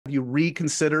you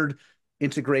reconsidered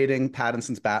integrating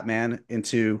Pattinson's Batman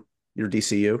into your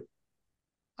DCU?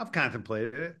 I've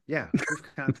contemplated it. Yeah,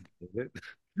 we've contemplated it.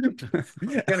 You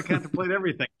got to contemplate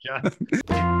everything, John.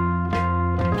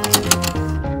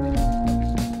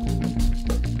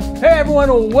 Hey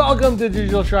everyone, welcome to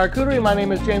Digital Charcuterie. My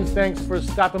name is James. Thanks for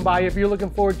stopping by. If you're looking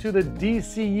forward to the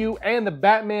DCU and the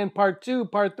Batman Part 2,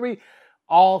 Part 3,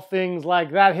 all things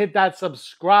like that, hit that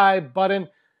subscribe button.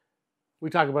 We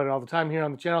talk about it all the time here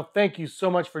on the channel. Thank you so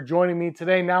much for joining me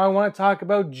today. Now I want to talk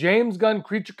about James Gunn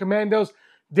Creature Commandos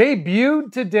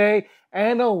debuted today,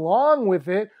 and along with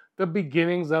it, the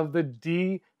beginnings of the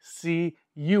DCU,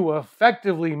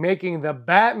 effectively making the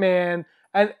Batman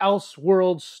an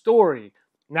Elseworlds story.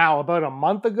 Now, about a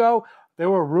month ago, there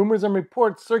were rumors and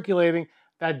reports circulating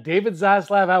that David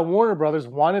Zaslav at Warner Brothers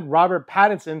wanted Robert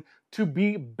Pattinson to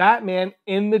be Batman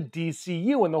in the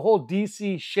DCU. And the whole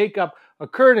DC shakeup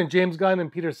occurred, and James Gunn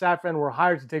and Peter Safran were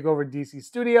hired to take over DC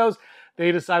Studios.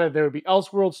 They decided there would be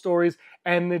Elseworld stories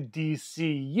and the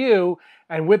DCU.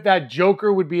 And with that,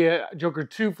 Joker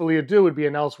 2, Folia 2 would be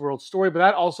an Elseworld story, but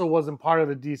that also wasn't part of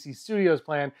the DC Studios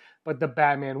plan, but the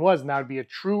Batman was, and that would be a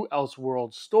true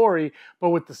Elseworld story. But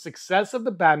with the success of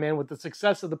the Batman, with the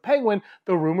success of the Penguin,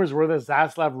 the rumors were that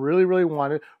Zaslav really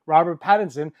wanted Robert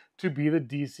Pattinson to be the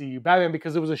DCU Batman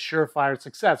because it was a surefire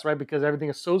success, right? Because everything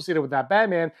associated with that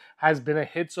Batman has been a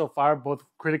hit so far, both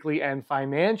critically and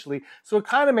financially. So it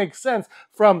kind of makes sense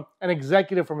from an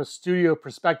executive, from a studio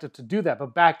perspective to do that.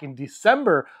 But back in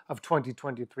December of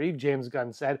 2023, James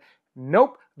Gunn said,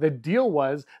 nope, the deal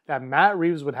was that Matt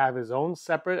Reeves would have his own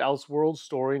separate Elseworlds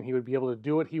story and he would be able to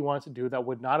do what he wants to do that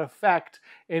would not affect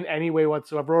in any way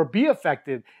whatsoever or be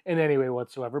affected in any way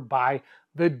whatsoever by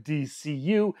the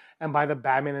DCU and by the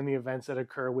Batman and the events that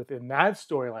occur within that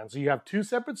storyline. So you have two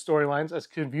separate storylines. As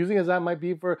confusing as that might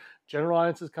be for general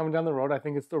audiences coming down the road, I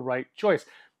think it's the right choice.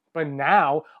 But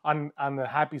now, on the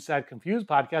Happy, Sad, Confused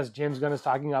podcast, James Gunn is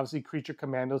talking, obviously, Creature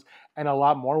Commandos and a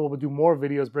lot more. We'll do more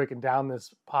videos breaking down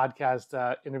this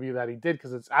podcast interview that he did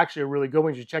because it's actually a really good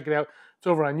one. You should check it out. It's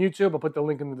over on YouTube. I'll put the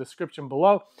link in the description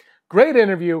below. Great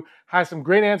interview, has some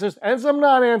great answers and some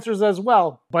non-answers as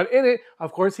well. But in it,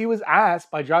 of course, he was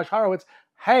asked by Josh Horowitz,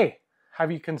 hey, have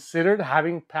you considered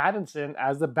having Pattinson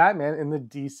as the Batman in the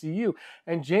DCU?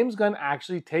 And James Gunn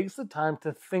actually takes the time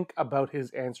to think about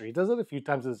his answer. He does it a few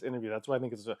times in this interview. That's why I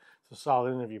think it's a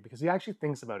solid interview, because he actually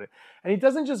thinks about it. And he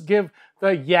doesn't just give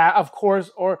the yeah, of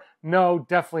course, or no,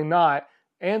 definitely not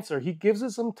answer. He gives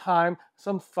it some time,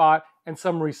 some thought, and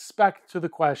some respect to the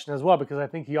question as well, because I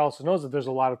think he also knows that there's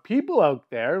a lot of people out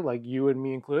there, like you and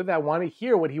me included, that want to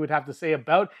hear what he would have to say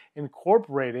about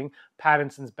incorporating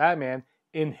Pattinson's Batman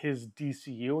in his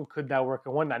DCU, and could that work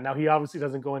and whatnot. Now, he obviously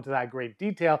doesn't go into that great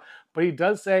detail, but he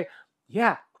does say,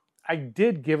 yeah, I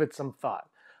did give it some thought.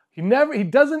 He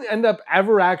doesn't end up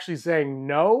ever actually saying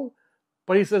no,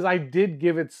 but he says, I did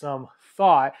give it some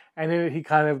thought, and then he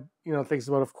kind of, thinks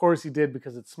about, of course he did,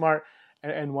 because it's smart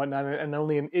and whatnot, and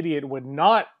only an idiot would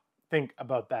not think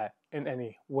about that in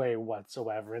any way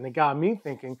whatsoever. And it got me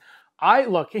thinking,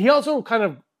 he also kind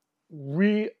of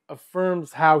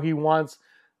reaffirms how he wants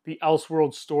the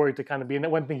Elseworlds story to kind of be.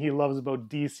 And one thing he loves about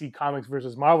DC Comics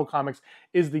versus Marvel Comics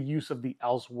is the use of the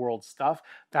Elseworlds stuff.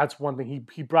 That's one thing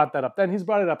he brought that up. Then he's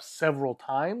brought it up several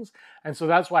times. And so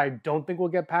that's why I don't think we'll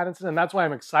get Pattinson. And that's why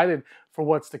I'm excited for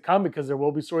what's to come, because there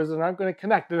will be stories that aren't going to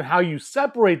connect. And how you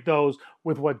separate those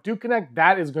with what do connect,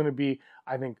 that is going to be,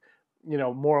 I think,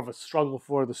 more of a struggle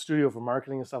for the studio for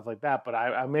marketing and stuff like that. But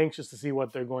I'm anxious to see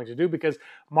what they're going to do, because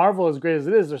Marvel, as great as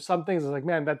it is, there's some things that's like,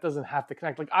 man, that doesn't have to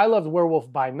connect. Like, I loved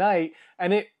Werewolf by Night,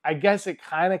 and I guess it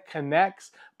kind of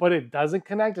connects, but it doesn't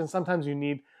connect. And sometimes you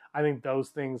need, I think, those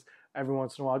things every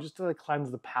once in a while just to cleanse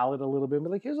the palate a little bit.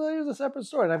 But here's a separate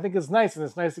story. And I think it's nice. And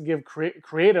it's nice to give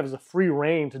creatives a free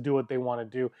reign to do what they want to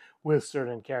do with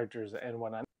certain characters and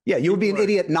whatnot. Yeah, you would be an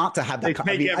idiot not to have that.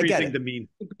 They make everything to mean.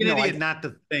 An idiot not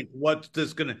to think, what's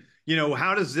this going to,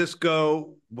 how does this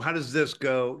go? How does this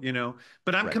go?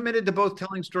 But I'm committed to both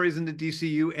telling stories in the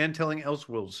DCU and telling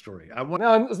Elseworlds story.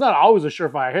 Now, it's not always a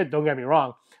surefire hit. Don't get me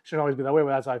wrong. It shouldn't always be that way, but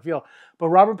that's how I feel. But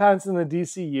Robert Pattinson in the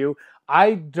DCU,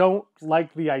 I don't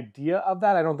like the idea of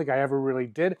that. I don't think I ever really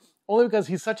did, only because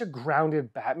he's such a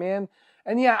grounded Batman.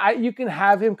 And yeah, you can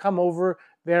have him come over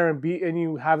there and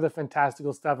you have the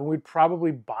fantastical stuff, and we'd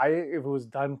probably buy it if it was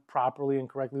done properly and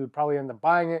correctly. We'd probably end up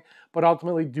buying it, but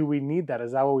ultimately, do we need that?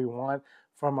 Is that what we want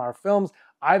from our films?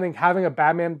 I think having a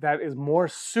Batman that is more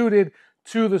suited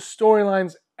to the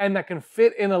storylines and that can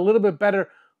fit in a little bit better,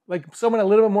 like someone a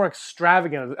little bit more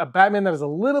extravagant, a Batman that is a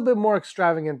little bit more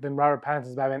extravagant than Robert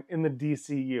Pattinson's Batman in the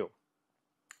DCU.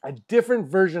 a different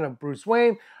version of Bruce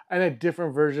Wayne and a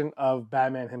different version of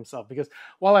Batman himself. Because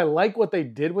while I like what they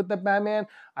did with the Batman,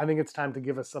 I think it's time to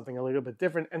give us something a little bit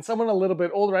different and someone a little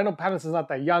bit older. I know Pattinson's not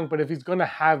that young, but if he's going to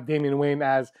have Damian Wayne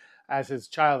as his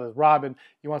child, as Robin,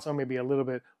 you want someone maybe a little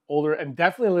bit older and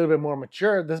definitely a little bit more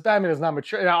mature. This Batman is not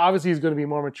mature. Now, obviously, he's going to be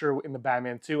more mature in the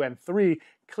Batman 2 and 3,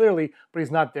 clearly, but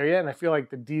he's not there yet. And I feel like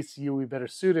the DCU would be better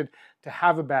suited to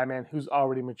have a Batman who's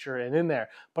already mature and in there.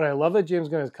 But I love that James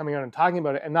Gunn is coming out and talking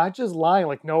about it and not just lying,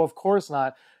 like, no, of course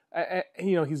not.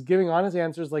 He's giving honest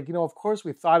answers like, of course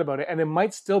we thought about it. And it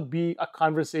might still be a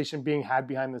conversation being had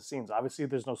behind the scenes. Obviously,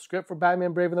 there's no script for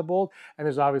Batman Brave and the Bold. And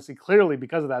there's obviously, clearly,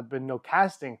 because of that, been no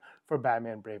casting for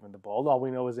Batman Brave and the Bold. All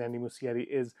we know is Andy Muschietti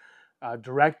is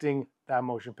directing that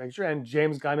motion picture. And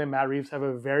James Gunn and Matt Reeves have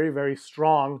a very, very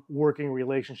strong working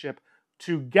relationship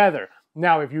together.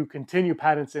 Now, if you continue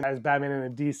Pattinson as Batman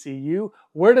in the DCU,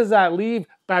 where does that leave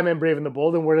Batman Brave and the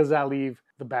Bold? And where does that leave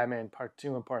the Batman Part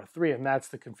 2 and Part 3? And that's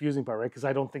the confusing part, right? Because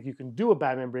I don't think you can do a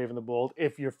Batman Brave and the Bold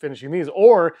if you're finishing these.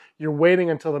 Or you're waiting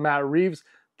until the Matt Reeves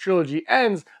trilogy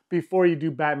ends before you do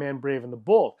Batman Brave and the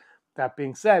Bold. That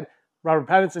being said, Robert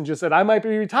Pattinson just said, I might be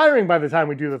retiring by the time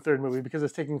we do the third movie because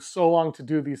it's taking so long to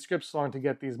do these scripts, so long to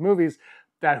get these movies,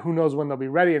 that who knows when they'll be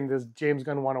ready. And does James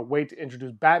Gunn want to wait to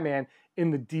introduce Batman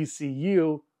in the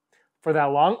DCU for that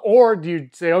long? Or do you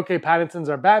say, okay, Pattinson's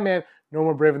our Batman, no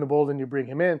more Brave and the Bold, and you bring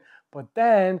him in. But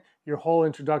then your whole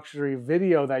introductory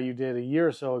video that you did a year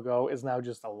or so ago is now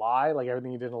just a lie. Like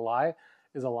everything you did in a lie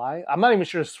is a lie. I'm not even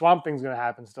sure Swamp Thing's going to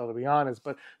happen still, to be honest.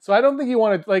 But so I don't think you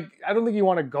want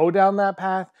to go down that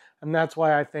path. And that's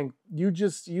why I think you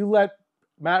let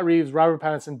Matt Reeves, Robert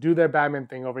Pattinson do their Batman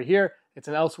thing over here. It's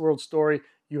an Elseworlds story.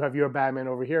 You have your Batman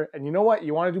over here. And you know what?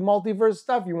 You want to do multiverse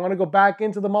stuff? You want to go back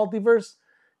into the multiverse?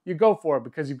 You go for it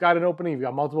because you've got an opening. You've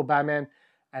got multiple Batman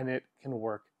and it can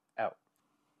work out.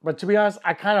 But to be honest,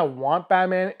 I kind of want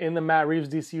Batman in the Matt Reeves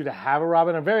DCU to have a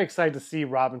Robin. I'm very excited to see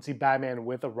Batman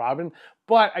with a Robin.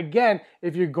 But again,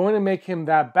 if you're going to make him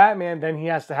that Batman, then he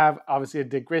has to have, obviously, a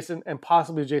Dick Grayson and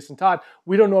possibly Jason Todd.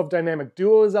 We don't know if Dynamic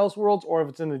Duo is Elseworlds or if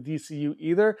it's in the DCU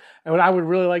either. And what I would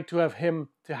really like to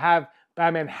have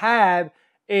Batman had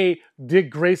a Dick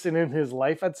Grayson in his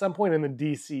life at some point in the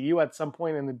DCU. At some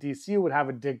point in the DCU would have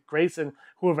a Dick Grayson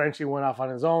who eventually went off on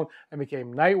his own and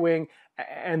became Nightwing.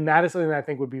 And that is something that I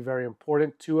think would be very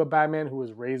important to a Batman who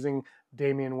is raising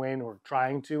Damian Wayne, or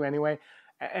trying to anyway.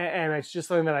 And it's just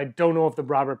something that I don't know if the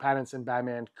Robert Pattinson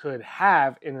Batman could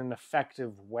have in an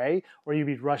effective way, or you'd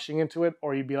be rushing into it,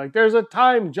 or you'd be like, there's a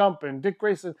time jump and Dick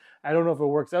Grayson. I don't know if it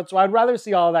works out. So I'd rather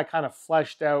see all of that kind of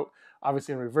fleshed out,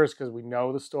 obviously in reverse, because we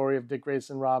know the story of Dick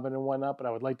Grayson, Robin, and whatnot, but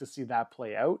I would like to see that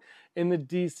play out in the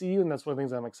DCU, and that's one of the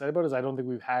things I'm excited about, is I don't think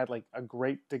we've had like a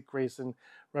great Dick Grayson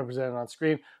represented on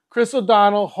screen. Chris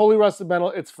O'Donnell, Holy Rusted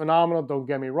Metal, it's phenomenal, don't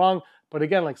get me wrong, but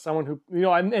again, like someone who,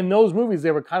 in those movies,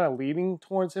 they were kind of leading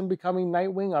towards him becoming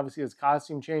Nightwing. Obviously, his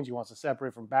costume changed. He wants to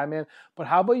separate from Batman. But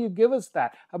how about you give us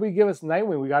that? How about you give us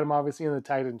Nightwing? We got him obviously in the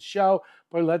Titans show,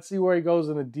 but let's see where he goes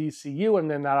in the DCU,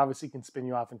 and then that obviously can spin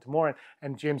you off into more.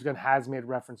 And James Gunn has made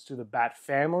reference to the Bat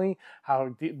family,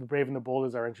 how the Brave and the Bold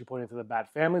is our entry point into the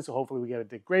Bat family. So hopefully we get a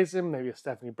Dick Grayson, maybe a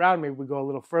Stephanie Brown. Maybe we go a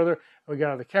little further and we get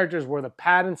other characters where the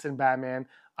Pattinson Batman,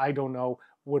 I don't know,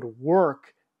 would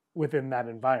work within that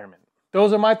environment.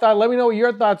 Those are my thoughts. Let me know what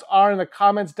your thoughts are in the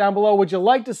comments down below. Would you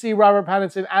like to see Robert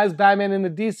Pattinson as Batman in the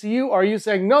DCU? Or are you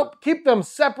saying, nope, keep them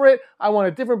separate. I want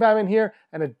a different Batman here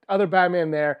and another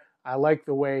Batman there. I like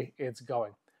the way it's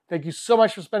going. Thank you so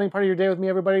much for spending part of your day with me,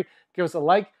 everybody. Give us a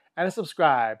like and a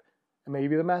subscribe, and may you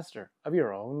be the master of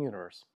your own universe.